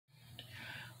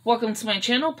Welcome to my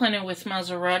channel, Planning with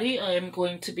Monserrate. I am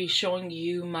going to be showing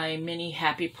you my mini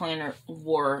happy planner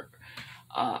war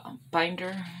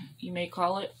binder, you may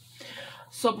call it.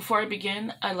 So before I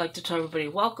begin, I'd like to tell everybody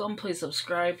welcome. Please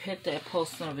subscribe, hit that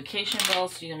post notification bell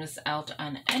so you don't miss out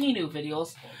on any new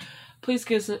videos. Please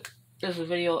give this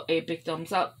video a big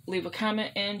thumbs up, leave a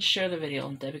comment, and share the video.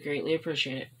 That'd be greatly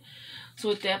appreciated. So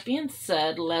with that being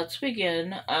said, let's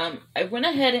begin. I went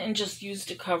ahead and just used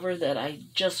a cover that I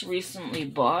just recently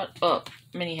bought.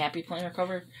 Mini Happy Planner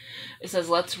cover. It says,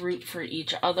 let's root for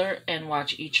each other and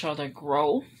watch each other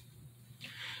grow.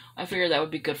 I figured that would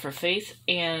be good for Faith.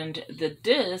 And the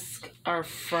discs are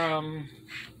from,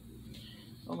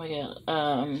 oh my god,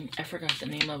 I forgot the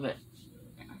name of it.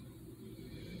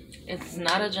 It's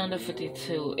not Agenda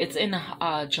 52. It's in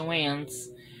Joann's.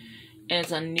 And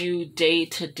it's a new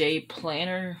day-to-day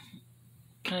planner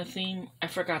kind of theme. I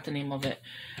forgot the name of it.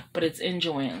 But it's in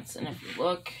Joann's. And if you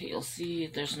look, you'll see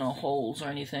there's no holes or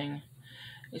anything.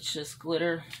 It's just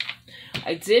glitter.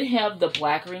 I did have the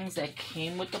black rings that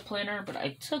came with the planner. But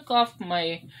I took off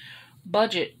my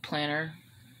budget planner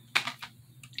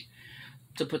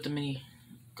to put the mini.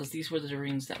 Because these were the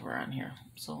rings that were on here.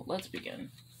 So let's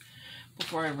begin.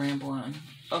 Before I ramble on.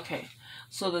 Okay.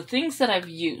 So the things that I've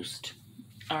used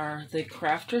are the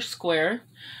Crafter Square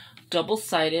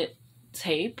double-sided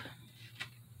tape.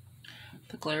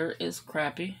 The glare is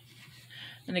crappy.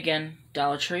 And again,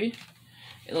 Dollar Tree.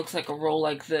 It looks like a roll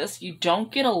like this. You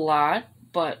don't get a lot,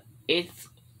 but it's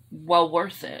well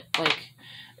worth it. Like,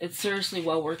 it's seriously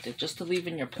well worth it just to leave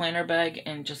in your planner bag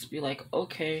and just be like,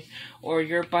 okay, or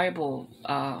your Bible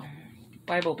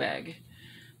bag.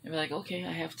 And be like, okay,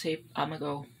 I have tape, I'm gonna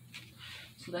go.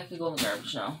 So that could go in the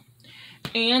garbage now.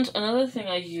 And another thing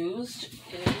I used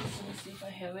is, let me see if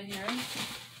I have it here.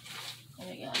 Oh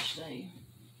my gosh, did I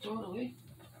throw it away?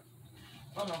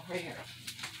 Oh no, right here.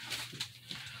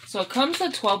 So it comes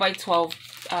a 12 by 12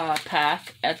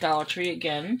 pack at Dollar Tree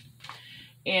again.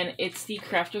 And it's the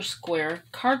Crafter Square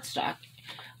cardstock.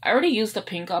 I already used the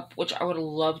pink up, which I would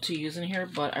love to use in here,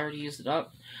 but I already used it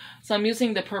up. So I'm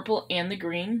using the purple and the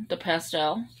green, the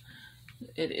pastel.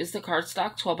 It is the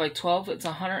cardstock, 12 by 12. It's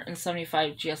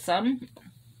 175 GSM.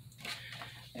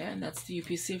 And that's the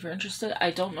UPC if you're interested.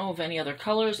 I don't know of any other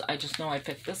colors. I just know I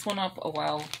picked this one up a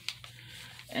while.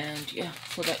 And yeah,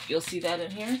 so that you'll see that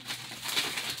in here.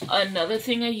 Another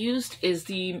thing I used is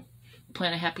the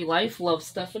Plan a Happy Life, Love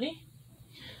Stephanie.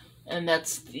 And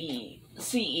that's the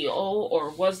CEO, or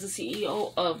was the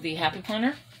CEO of the Happy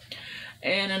Planner.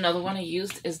 And another one I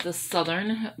used is the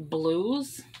Southern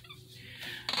Blues.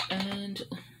 And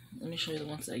let me show you the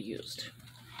ones I used.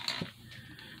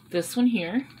 This one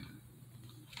here,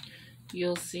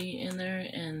 you'll see in there,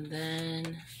 and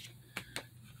then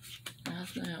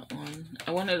not that one.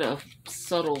 I wanted a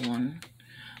subtle one,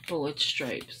 but with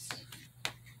stripes.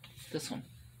 This one.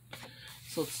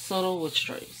 So it's subtle with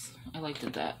stripes. I liked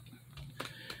it that.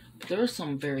 But there are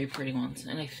some very pretty ones,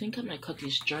 and I think I'm gonna cut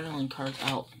these journaling cards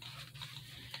out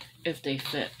if they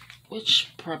fit,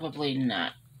 which probably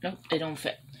not. Nope, they don't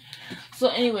fit. So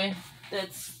anyway,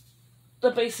 that's the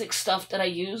basic stuff that I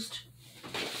used.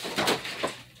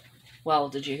 Wow,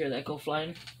 did you hear that go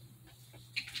flying?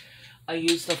 I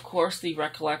used, of course, the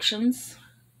Recollections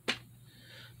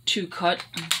to cut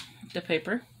the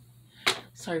paper.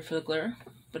 Sorry for the glare,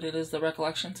 but it is the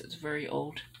Recollections. It's very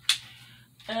old.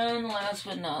 And last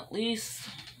but not least,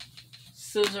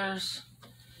 scissors,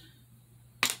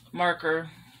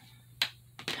 marker,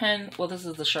 pen. Well, this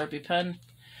is the Sharpie pen.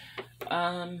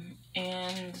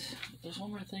 And there's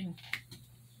one more thing.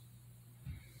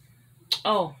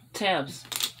 Oh, tabs.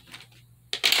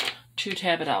 To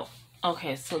tab it out.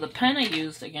 Okay, so the pen I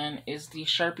used, again, is the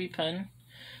Sharpie pen.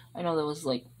 I know that was,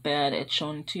 like, bad at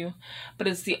showing it to you. But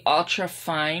it's the Ultra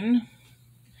Fine,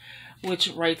 which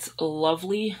writes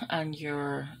lovely on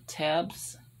your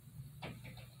tabs.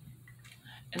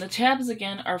 And the tabs,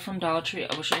 again, are from Dollar Tree.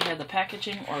 I wish I had the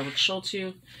packaging, or I would show it to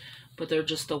you. But they're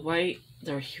just the white.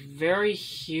 They're very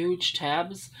huge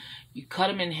tabs. You cut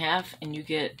them in half and you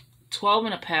get 12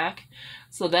 in a pack.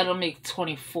 So that'll make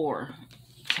 24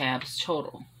 tabs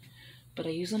total. But I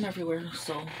use them everywhere.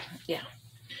 So yeah,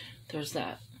 there's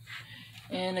that.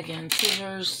 And again,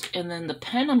 scissors. And then the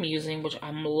pen I'm using, which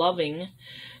I'm loving,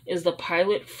 is the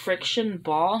Pilot Friction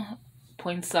Ball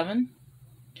 0.7.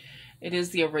 It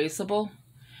is the erasable.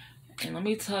 And let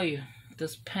me tell you,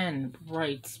 this pen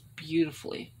writes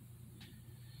beautifully.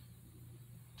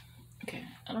 Okay,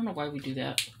 I don't know why we do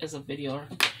that as a video.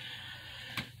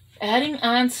 Adding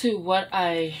on to what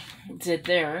I did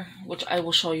there, which I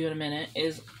will show you in a minute,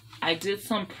 is I did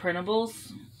some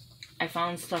printables. I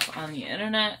found stuff on the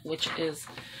internet, which is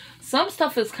Some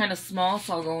stuff is kind of small,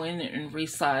 so I'll go in and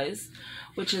resize,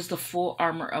 which is the Full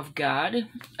Armor of God.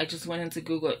 I just went into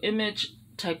Google Image,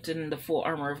 typed in the Full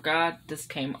Armor of God. This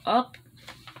came up.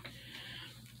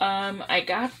 I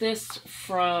got this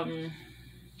from,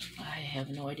 I have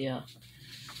no idea.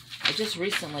 I just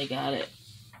recently got it.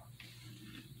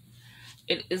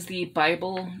 It is the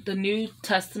Bible, the New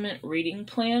Testament reading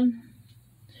plan.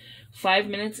 5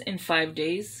 minutes in 5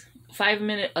 days. 5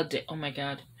 minutes a day. Oh my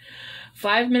God.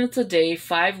 5 minutes a day.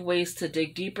 5 ways to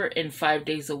dig deeper in 5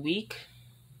 days a week.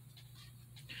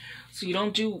 So you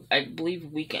don't do, I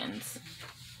believe, weekends.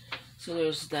 So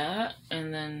there's that.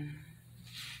 And then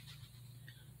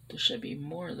there should be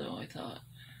more though, I thought.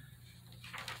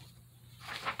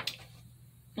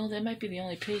 No, that might be the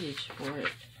only page for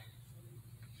it.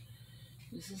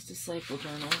 This is Disciple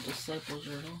Journal. Disciple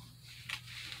Journal.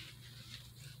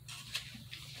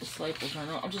 Disciple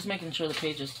Journal. I'm just making sure the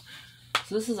pages.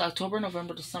 So this is October,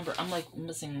 November, December. I'm like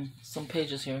missing some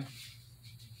pages here.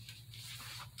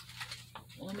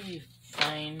 Let me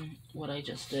find what I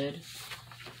just did.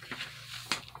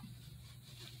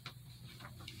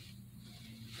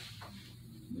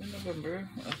 November.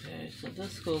 Okay, so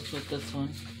this goes with this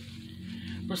one.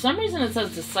 For some reason it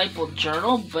says Disciple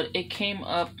Journal, but it came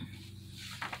up.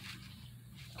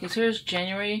 Because here's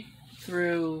January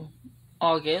through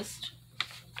August.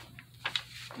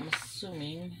 I'm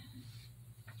assuming.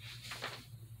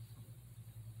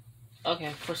 Okay,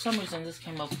 for some reason this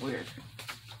came up weird.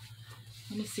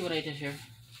 Let me see what I did here.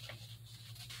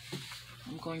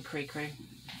 I'm going cray-cray.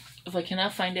 If I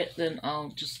cannot find it, then I'll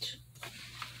just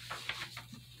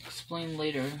explain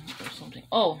later or something.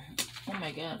 Oh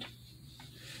my God.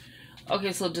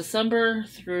 Okay, so December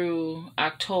through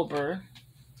October,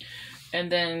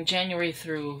 and then January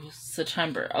through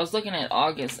September. I was looking at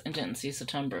August and didn't see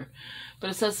September. But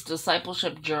it says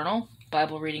Discipleship Journal,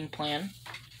 Bible Reading Plan.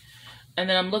 And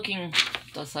then I'm looking,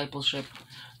 Discipleship,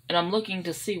 and I'm looking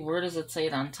to see where does it say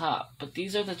it on top. But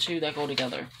these are the two that go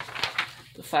together.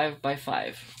 The 5 by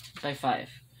 5.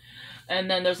 And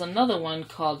then there's another one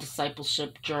called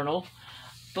Discipleship Journal,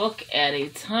 Book at a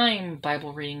Time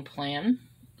Bible Reading Plan.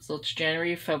 So it's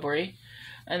January, February.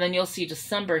 And then you'll see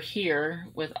December here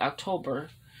with October.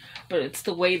 But it's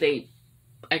the way they,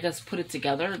 I guess, put it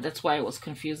together. That's why it was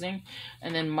confusing.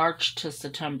 And then March to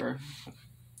September.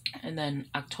 And then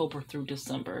October through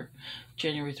December.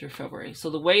 January through February. So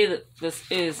the way that this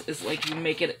is like you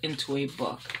make it into a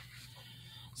book.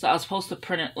 So I was supposed to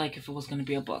print it like if it was going to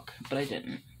be a book. But I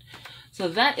didn't. So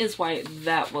that is why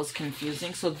that was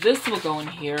confusing. So this will go in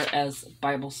here as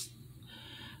Bible.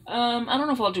 I don't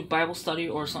know if I'll do Bible study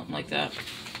or something like that.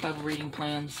 Bible reading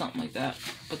plan, something like that.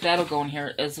 But that'll go in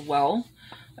here as well.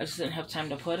 I just didn't have time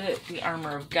to put it. The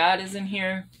Armor of God is in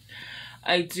here.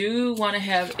 I do want to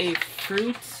have a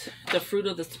fruit, the fruit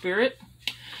of the Spirit.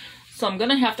 So I'm going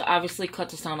to have to obviously cut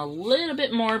this down a little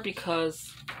bit more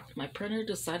because my printer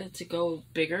decided to go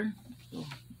bigger. Oh.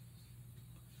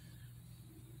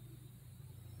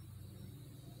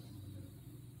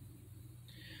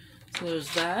 So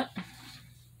there's that.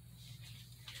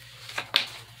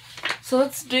 So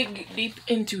let's dig deep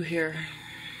into here.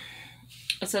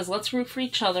 It says, let's root for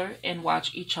each other and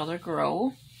watch each other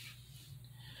grow.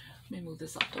 Let me move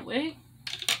this out the way.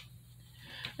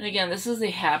 And again, this is a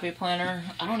happy planner.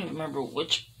 I don't even remember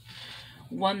which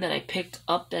one that I picked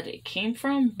up that it came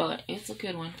from, but it's a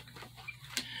good one.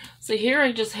 So here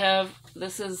I just have,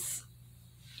 this is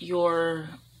your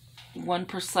one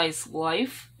precise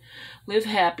life. Live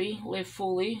happy, live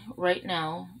fully, right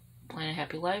now, plan a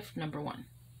happy life, number 1.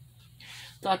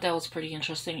 Thought that was pretty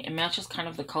interesting. It matches kind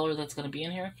of the color that's going to be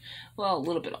in here. Well, a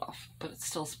little bit off, but it's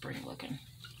still spring looking.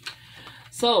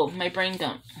 So, my brain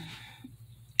dump.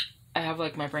 I have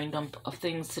like my brain dump of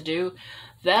things to do.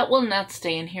 That will not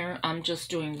stay in here. I'm just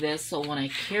doing this. So when I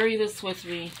carry this with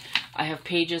me, I have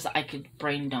pages I could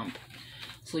brain dump.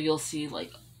 So you'll see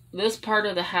like this part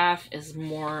of the half is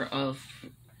more of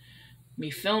me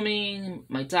filming,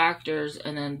 my doctors,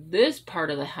 and then this part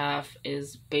of the half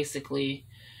is basically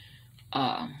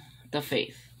the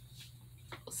faith.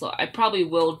 So I probably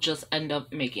will just end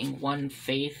up making one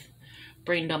faith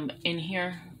brain dump in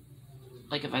here.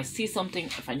 Like if I see something,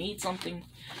 if I need something,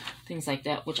 things like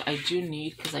that, which I do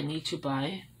need because I need to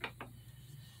buy.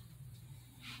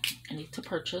 I need to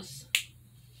purchase.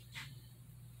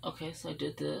 Okay, so I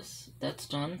did this. That's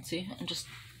done. See, I'm just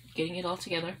getting it all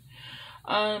together.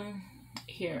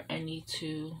 Here, I need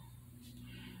to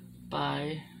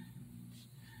buy,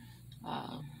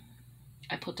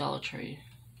 I put Dollar Tree.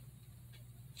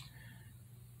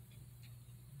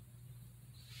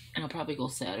 And I'll probably go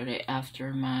Saturday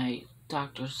after my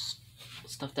doctor's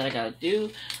stuff that I gotta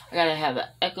do. I gotta have an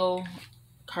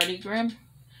echocardiogram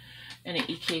and an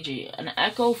EKG. An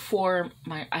echo for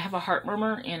I have a heart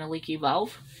murmur and a leaky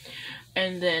valve.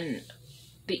 And then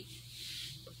the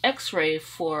x-ray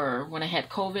for when I had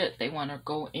COVID. They want to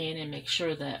go in and make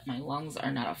sure that my lungs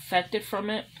are not affected from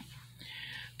it.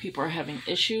 People are having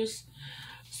issues.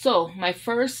 So my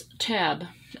first tab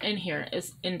in here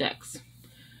is index.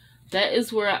 That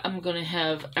is where I'm going to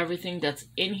have everything that's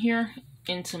in here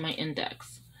into my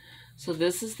index. So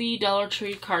this is the Dollar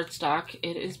Tree cardstock.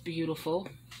 It is beautiful.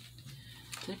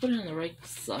 Did I put it on the right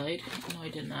side? No, I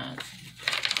did not.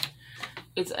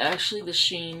 It's actually the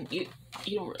sheen. It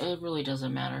really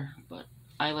doesn't matter, but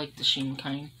I like the sheen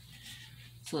kind.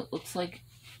 So it looks like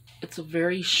it's a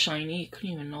very shiny. I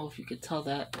couldn't even know if you could tell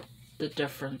that the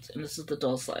difference. And this is the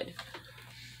dull side.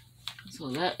 So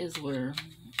that is where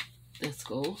this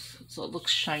goes. So it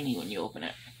looks shiny when you open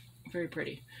it. Very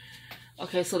pretty.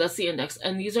 Okay, so that's the index,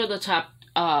 and these are the top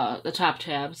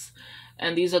tabs,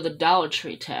 and these are the Dollar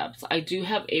Tree tabs. I do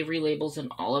have Avery labels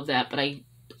and all of that, but I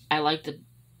like the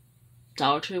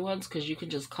Dollar Tree ones because you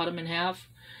can just cut them in half,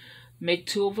 make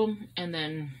 2 of them, and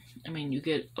then I mean you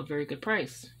get a very good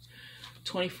price.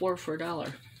 $24 for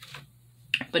 $1,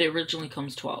 but it originally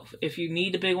comes 12. If you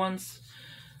need the big ones,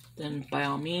 then by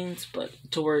all means. But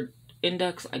toward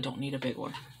index, I don't need a big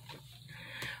one.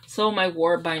 So my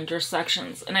war binder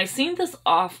sections, and I seen this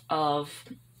off of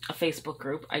a Facebook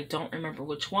group. I don't remember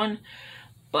which one,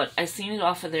 but I seen it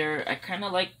off of there. I kind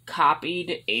of like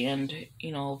copied, and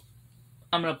you know,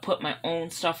 I'm gonna put my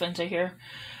own stuff into here.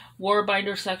 War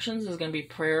binder sections is gonna be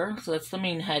prayer, so that's the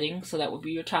main heading. So that would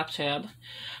be your top tab.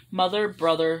 Mother,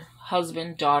 brother,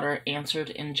 husband, daughter,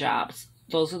 answered, and jobs.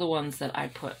 Those are the ones that I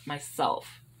put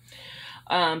myself.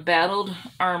 Battled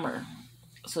armor,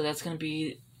 so that's gonna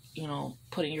be, you know,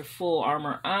 putting your full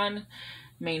armor on.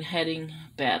 Main heading,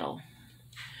 battle.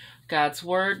 God's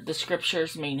word, the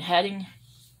scriptures, main heading.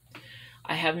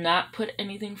 I have not put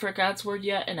anything for God's word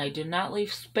yet, and I did not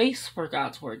leave space for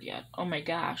God's word yet. Oh my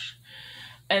gosh.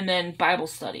 And then Bible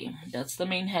study, that's the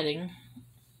main heading.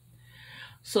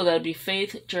 So that'd be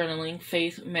faith journaling,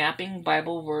 faith mapping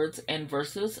Bible words and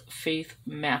verses, faith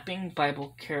mapping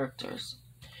Bible characters.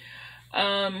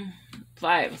 5,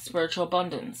 spiritual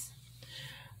abundance.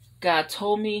 God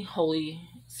told me, Holy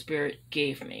Spirit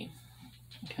gave me.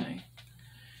 Okay.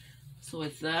 So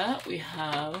with that, we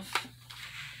have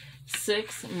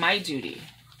 6, my duty.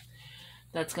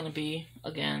 That's going to be,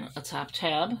 again, a top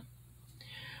tab.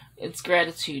 It's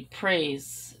gratitude,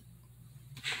 praise,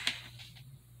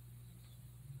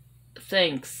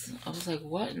 thanks. I was like,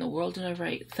 what in the world did I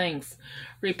write? Thanks,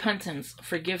 repentance,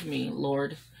 forgive me,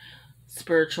 Lord,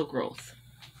 spiritual growth.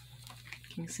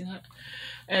 Can you see that?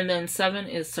 And then 7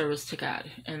 is service to God.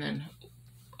 And then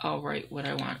I'll write what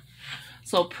I want.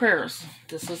 So prayers.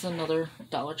 This is another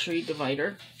Dollar Tree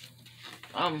divider.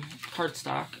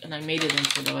 Cardstock. And I made it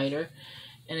into a divider.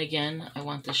 And again, I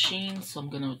want the sheen. So I'm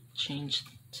going to change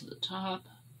to the top.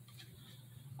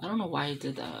 I don't know why I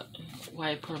did that.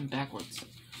 Why I put them backwards.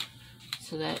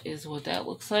 So that is what that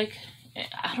looks like.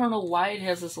 I don't know why it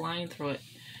has this line through it.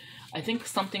 I think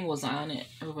something was on it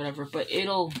or whatever, but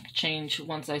it'll change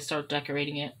once I start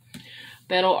decorating it.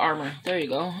 Battle armor. There you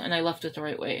go. And I left it the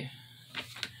right way.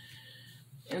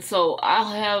 And so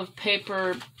I'll have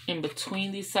paper in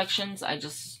between these sections. I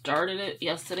just started it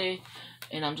yesterday,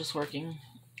 and I'm just working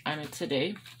on it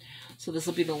today. So this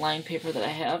will be the line paper that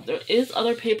I have. There is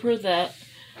other paper that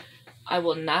I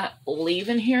will not leave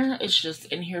in here. It's just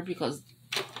in here because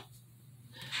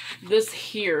this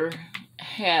here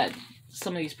had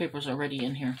some of these papers already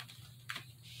in here.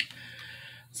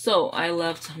 So I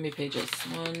left how many pages?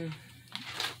 1,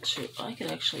 2. I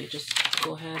could actually just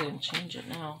go ahead and change it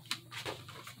now.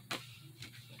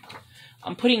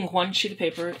 I'm putting 1 sheet of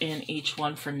paper in each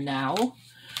one for now,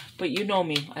 but you know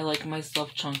me, I like my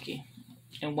stuff chunky.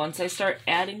 And once I start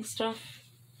adding stuff,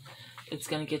 it's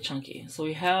gonna get chunky. So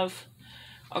we have,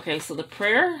 okay, so the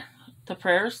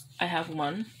prayers, I have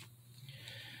 1.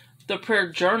 The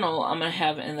prayer journal, I'm going to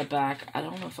have it in the back. I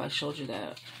don't know if I showed you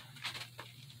that.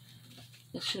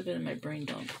 That should have been in my brain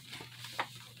dump.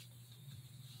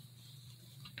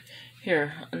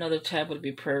 Here, another tab would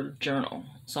be prayer journal.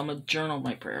 So I'm going to journal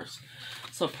my prayers.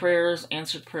 So prayers,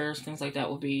 answered prayers, things like that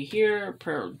will be here.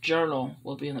 Prayer journal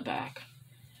will be in the back.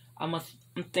 I'm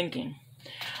thinking.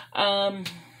 Okay,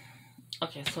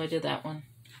 so I did that one.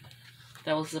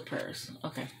 That was the prayers.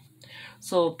 Okay.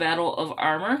 So battle of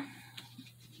armor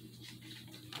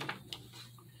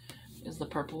is the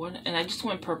purple one, and I just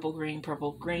went purple, green,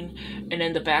 and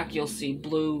in the back you'll see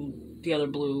blue, the other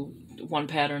blue, one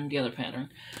pattern, the other pattern.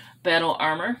 Battle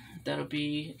armor, that'll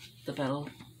be the battle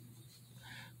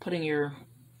putting your,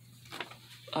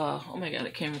 oh my god,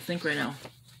 I can't even think right now.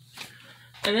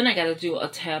 And then I gotta do a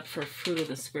tab for Fruit of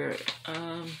the Spirit.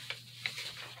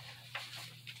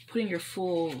 Putting your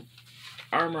full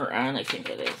armor on, I think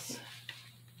it is.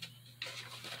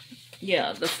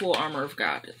 Yeah, the full armor of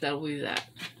God. That'll be that.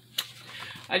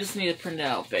 I just need to print it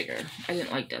out bigger. I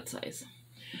didn't like that size.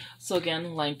 So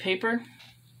again, lined paper.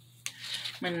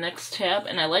 My next tab,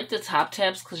 and I like the top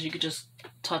tabs because you could just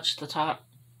touch the top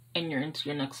and you're into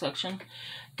your next section.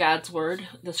 God's Word,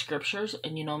 the scriptures,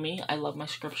 and you know me, I love my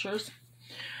scriptures.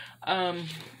 It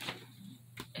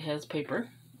has paper,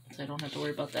 so I don't have to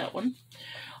worry about that one.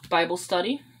 Bible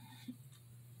study,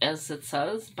 as it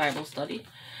says, Bible study.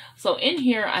 So in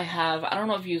here I have, I don't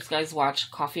know if you guys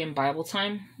watch Coffee and Bible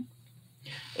Time.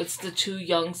 It's the two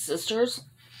young sisters.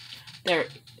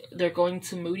 They're going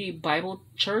to Moody Bible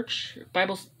Church,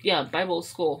 Bible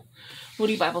School,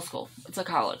 Moody Bible School. It's a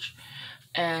college,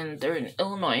 and they're in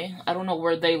Illinois. I don't know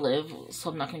where they live, so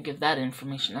I'm not gonna give that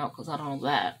information out because I don't know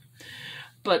that.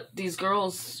 But these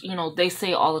girls, you know, they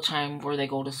say all the time where they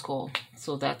go to school,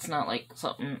 so that's not like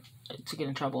something to get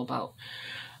in trouble about.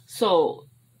 So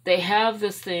they have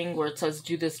this thing where it says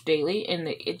do this daily, and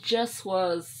it just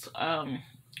was, I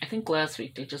think last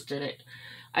week they just did it.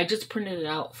 I just printed it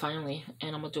out finally,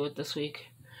 and I'm going to do it this week.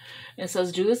 It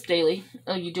says do this daily.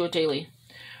 Oh, you do it daily.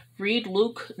 Read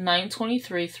Luke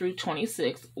 9:23 through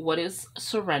 26. What is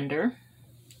surrender?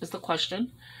 Is the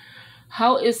question.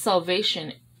 How is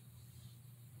salvation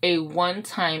a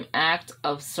one-time act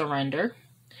of surrender?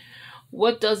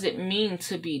 What does it mean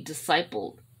to be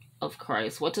discipled of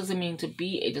Christ? What does it mean to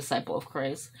be a disciple of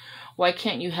Christ? Why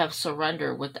can't you have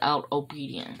surrender without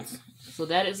obedience? So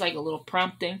that is like a little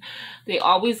prompting. They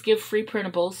always give free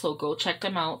printables, so go check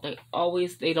them out.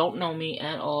 They don't know me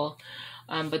at all,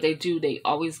 but they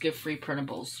always give free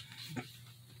printables.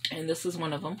 And this is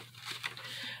one of them.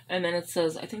 And then it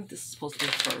says, I think this is supposed to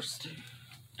be first,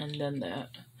 and then that.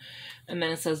 And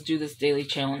then it says, do this daily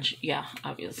challenge. Yeah,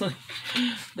 obviously.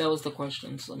 That was the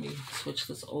question, so let me switch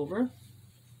this over.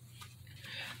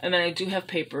 And then I do have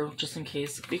paper, just in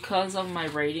case. Because of my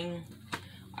writing,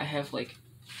 I have, like,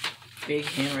 big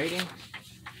handwriting,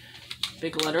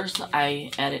 big letters.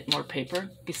 I added more paper,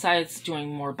 besides doing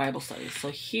more Bible studies. So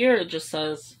here it just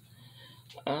says,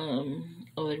 oh,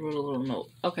 they wrote a little note.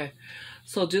 Okay,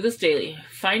 so do this daily.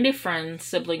 Find a friend,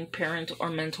 sibling, parent, or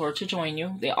mentor to join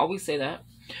you. They always say that.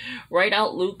 Write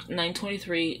out Luke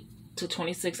 9:23 to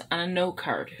 26 on a note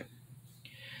card.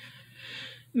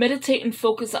 Meditate and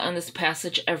focus on this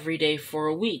passage every day for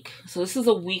a week. So this is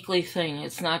a weekly thing.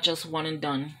 It's not just one and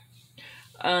done.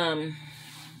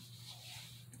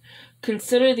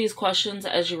 Consider these questions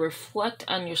as you reflect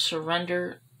on your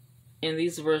surrender in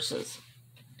these verses.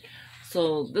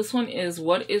 So this one is,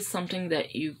 what is something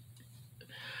that you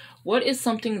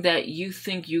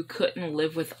think you couldn't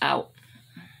live without?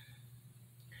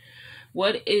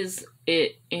 What is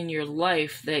it in your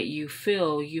life that you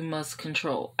feel you must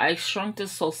control? I shrunk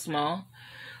this so small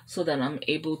so that I'm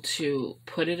able to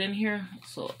put it in here.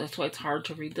 So that's why it's hard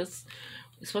to read this,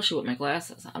 especially with my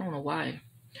glasses. I don't know why.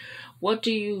 What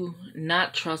do you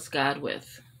not trust God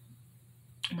with?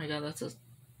 Oh my God,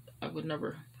 I would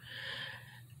never.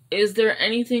 Is there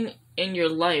anything in your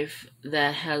life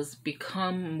that has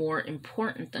become more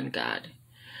important than God?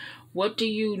 What do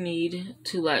you need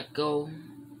to let go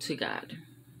to God?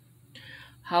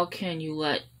 How can you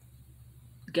let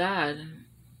God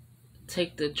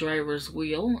take the driver's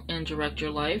wheel and direct your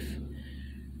life?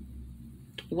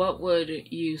 What would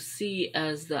you see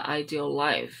as the ideal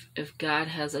life? If God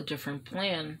has a different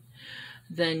plan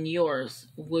than yours,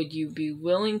 would you be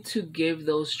willing to give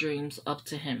those dreams up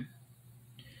to Him?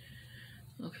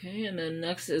 Okay, and then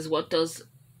next is, what does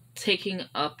taking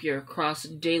up your cross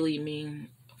daily mean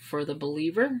for the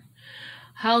believer?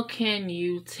 How can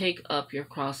you take up your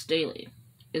cross daily?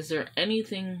 Is there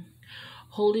anything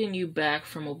holding you back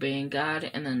from obeying God?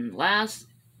 And then last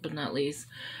but not least,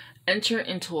 enter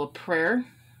into a prayer.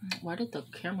 Why did the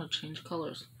camera change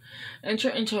colors? Enter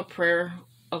into a prayer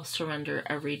of surrender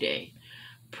every day.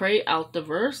 Pray out the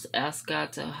verse. Ask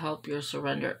God to help you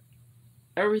surrender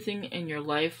everything in your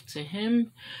life to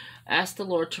Him. Ask the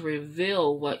Lord to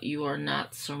reveal what you are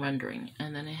not surrendering.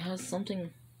 And then it has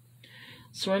something.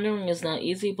 Surrendering is not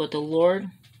easy, but the Lord,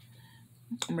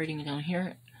 I'm reading it down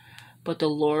here, but the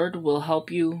Lord will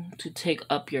help you to take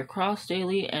up your cross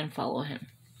daily and follow Him.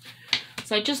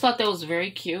 So I just thought that was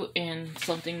very cute and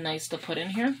something nice to put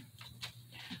in here.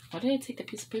 Why did I take the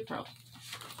piece of paper out?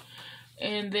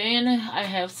 And then I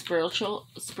have spiritual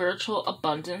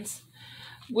abundance.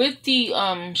 With the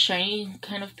shiny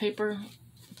kind of paper,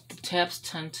 the tabs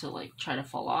tend to like try to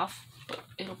fall off, but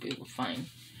it'll be fine.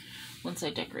 once I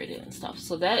decorate it and stuff.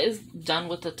 So that is done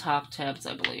with the top tabs,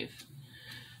 I believe.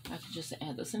 I can just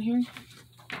add this in here.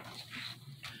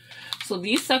 So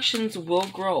these sections will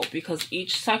grow because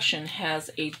each section has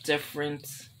a different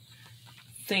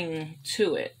thing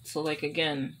to it. So like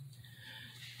again,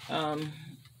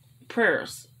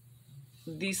 prayers.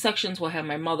 These sections will have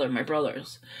my mother, my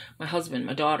brothers, my husband,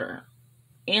 my daughter,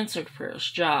 answered prayers,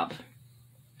 job,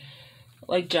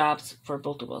 like jobs for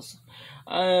both of us,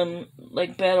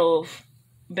 like battle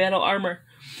armor.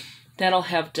 That'll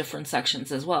have different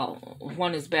sections as well.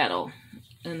 One is battle,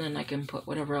 and then I can put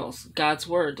whatever else. God's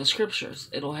word, the scriptures,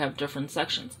 it'll have different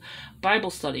sections.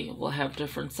 Bible study will have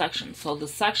different sections. So the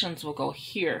sections will go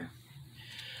here.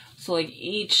 So like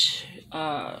each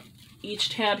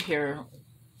tab here.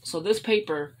 So this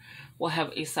paper will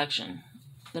have a section.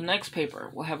 The next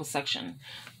paper will have a section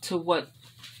to what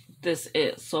this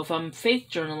is. So if I'm faith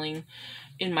journaling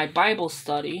in my Bible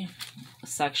study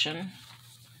section,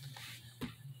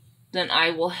 then I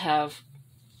will have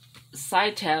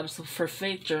side tabs for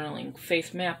faith journaling,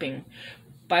 faith mapping,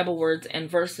 Bible words and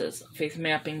verses, faith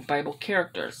mapping, Bible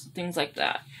characters, things like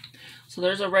that. So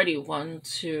there's already 1,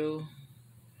 2,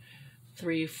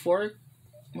 3, 4.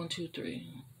 1, 2,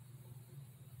 3.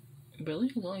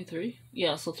 Really? There's only 3?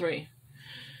 Yeah, so 3.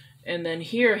 And then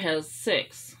here has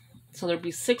 6. So there'll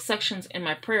be 6 sections in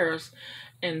my prayers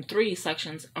and 3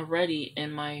 sections already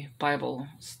in my Bible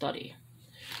study.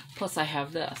 Plus I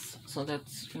have this. So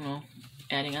that's,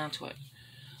 adding on to it.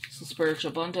 So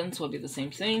spiritual abundance will be the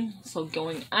same thing. So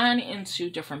going on into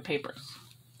different papers.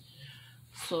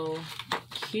 So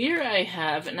here I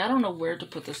have, and I don't know where to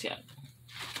put this yet.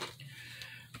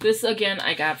 This, again,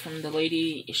 I got from the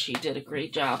lady. She did a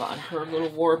great job on her little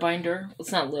war binder.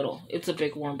 It's not little. It's a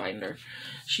big war binder.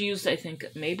 She used, I think,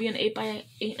 maybe an 8 by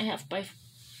 8.5 by...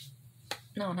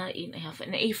 No, not 8.5.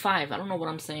 An A5. I don't know what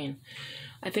I'm saying.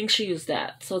 I think she used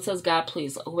that. So it says, God,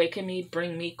 please, awaken me,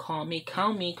 bring me, call me,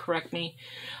 count me, correct me,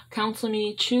 counsel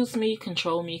me, choose me,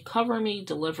 control me, cover me,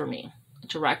 deliver me,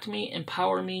 direct me,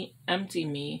 empower me, empty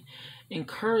me,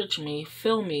 encourage me,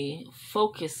 fill me,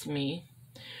 focus me,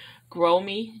 grow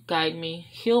me, guide me,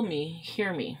 heal me,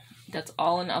 hear me. That's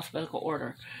all in alphabetical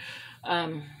order.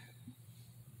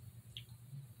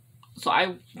 So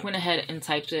I went ahead and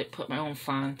typed it, put my own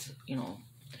font,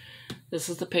 This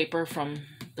is the paper from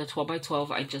the 12 by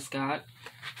 12 I just got.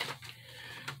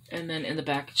 And then in the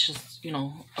back, it's just,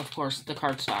 of course, the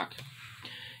cardstock.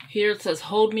 Here it says,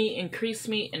 hold me, increase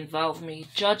me, involve me,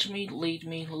 judge me, lead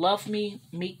me, love me,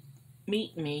 meet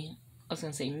me. I was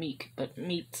going to say meek, but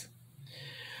meet.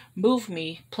 Move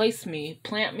me, place me,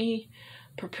 plant me,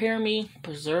 prepare me,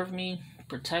 preserve me,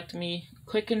 protect me,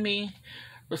 quicken me,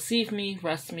 receive me,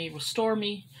 rest me, restore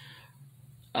me,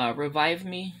 revive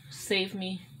me, save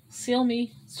me, seal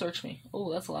me, search me.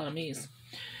 Oh, that's a lot of me's.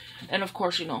 And of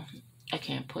course, I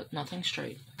can't put nothing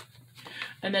straight.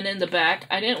 And then in the back,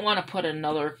 I didn't want to put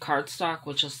another cardstock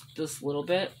with just this little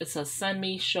bit. It says send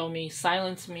me, show me,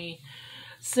 silence me,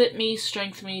 sit me,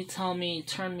 strength me, tell me,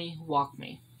 turn me, walk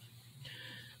me.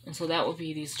 And so that will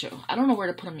be these 2. I don't know where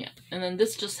to put them yet. And then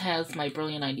this just has my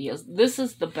brilliant ideas. This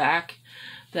is the back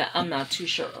that I'm not too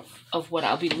sure of what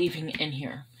I'll be leaving in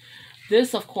here.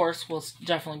 This, of course, will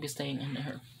definitely be staying in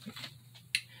here.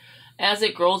 As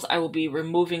it grows, I will be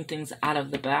removing things out of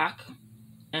the back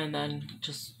and then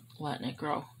just letting it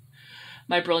grow.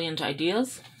 My brilliant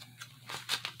ideas.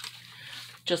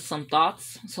 Just some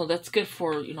thoughts. So that's good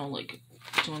for, like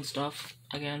doing stuff.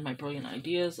 Again, my brilliant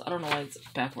ideas. I don't know why it's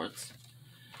backwards.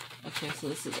 Okay, so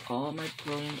this is all my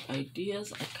brilliant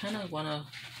ideas. I kind of want to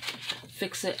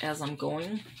fix it as I'm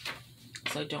going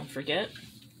so I don't forget.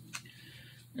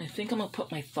 And I think I'm going to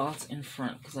put my thoughts in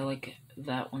front because I like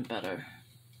that one better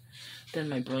than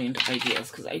my brilliant ideas.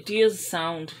 Because ideas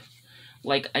sound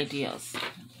like ideas.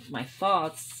 My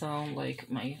thoughts sound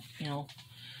like my,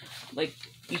 like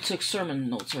you took sermon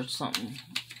notes or something.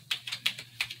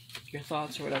 Your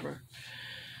thoughts or whatever.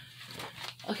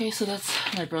 Okay, so that's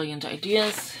my brilliant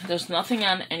ideas. There's nothing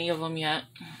on any of them yet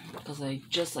because I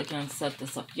just, again, set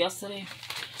this up yesterday.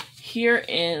 Here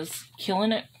is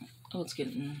Killing It. Oh, it's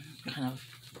getting kind of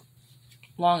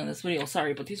long in this video.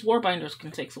 Sorry, but these war binders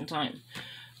can take some time.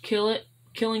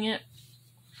 Killing It.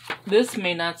 This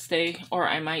may not stay, or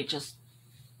I might just,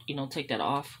 take that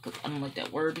off because I don't like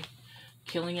that word.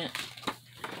 Killing It.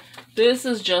 This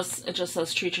is just, it just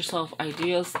says treat yourself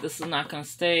ideas. This is not going to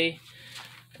stay.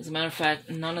 As a matter of fact,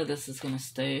 none of this is going to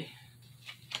stay.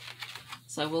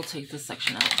 So I will take this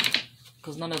section out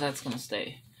because none of that's going to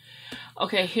stay.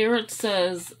 Okay, here it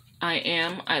says I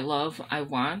am, I love, I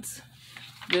want.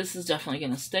 This is definitely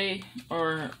going to stay,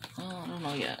 or I don't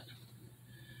know yet.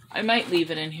 I might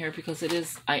leave it in here because it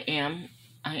is, I am,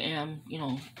 you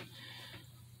know,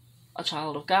 a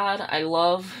child of God. I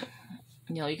love,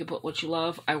 you know, you can put what you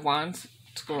love. I want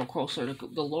to grow closer to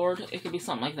the Lord. It could be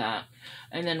something like that.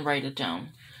 And then write it down.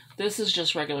 This is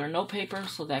just regular note paper,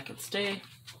 so that could stay.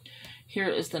 Here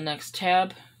is the next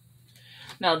tab.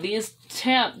 Now these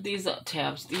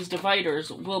dividers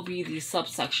will be these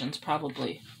subsections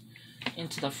probably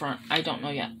into the front. I don't know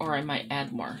yet, or I might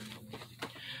add more.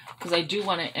 Because I do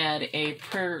want to add a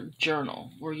prayer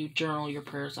journal where you journal your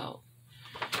prayers out.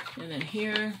 And then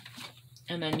here,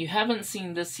 and then you haven't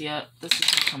seen this yet. This is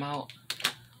going to come out.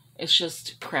 It's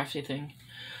just a crafty thing.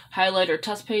 Highlighter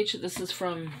test page. This is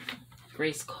from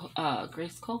Grace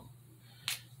Cole?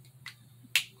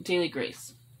 Daily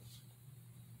Grace.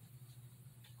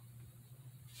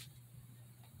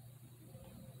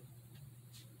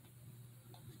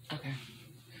 Okay.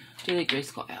 Daily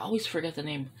Grace Cole. I always forget the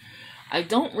name. I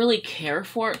don't really care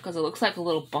for it because it looks like a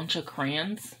little bunch of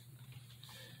crayons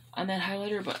on that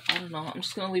highlighter, but I don't know. I'm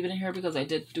just going to leave it in here because I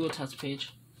did do a test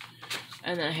page.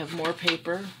 And then I have more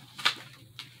paper.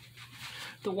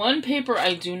 The one paper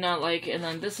I do not like, and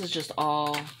then this is just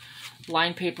all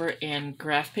line paper and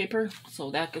graph paper,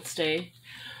 so that could stay.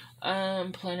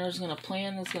 Planner is going to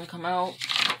plan. It's going to come out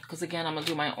because, again, I'm going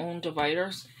to do my own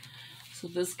dividers. So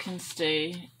this can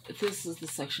stay. This is the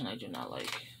section I do not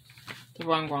like. The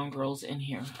wrong girls in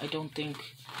here. I don't think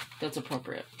that's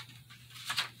appropriate.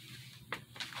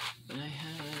 But I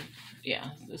have,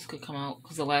 yeah, this could come out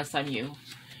because the last time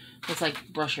it's like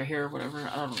brush your hair or whatever.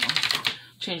 I don't know.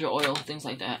 Change your oil, things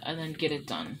like that, and then get it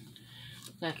done.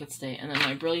 That could stay. And then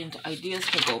my brilliant ideas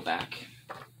could go back.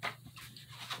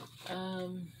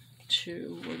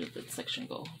 To, where did that section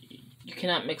go? You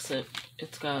cannot mix it.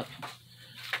 It's got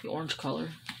the orange color.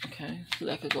 Okay, so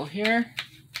that could go here.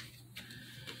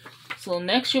 So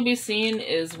next you'll be seeing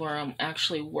is where I'm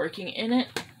actually working in it.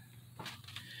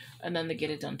 And then the get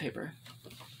it done paper.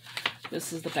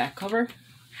 This is the back cover.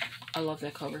 I love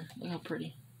that cover. Look how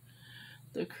pretty.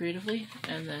 They're creatively.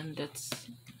 And then that's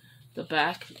the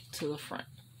back to the front.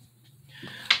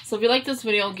 So if you like this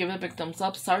video, give it a big thumbs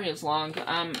up. Sorry it's long.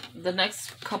 The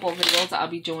next couple of videos I'll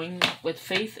be doing with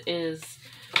Faith is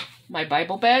my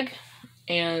Bible bag.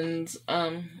 And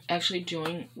actually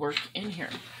doing work in here.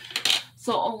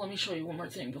 So, let me show you one more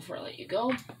thing before I let you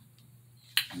go.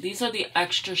 These are the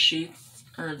extra sheets,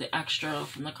 or the extra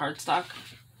from the cardstock,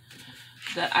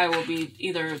 that I will be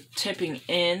either tipping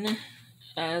in,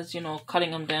 as, you know, cutting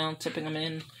them down, tipping them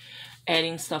in,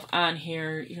 adding stuff on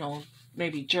here, you know,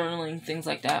 maybe journaling, things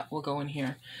like that will go in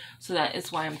here. So that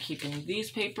is why I'm keeping these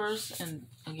papers, and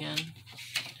again,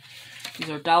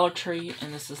 these are Dollar Tree,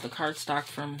 and this is the cardstock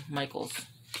from Michael's.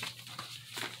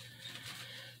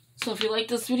 So if you like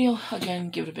this video,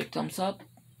 again, give it a big thumbs up.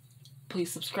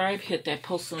 Please subscribe, hit that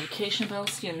post notification bell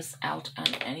so you don't miss out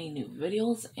on any new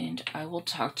videos. And I will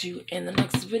talk to you in the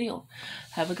next video.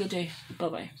 Have a good day.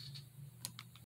 Bye-bye.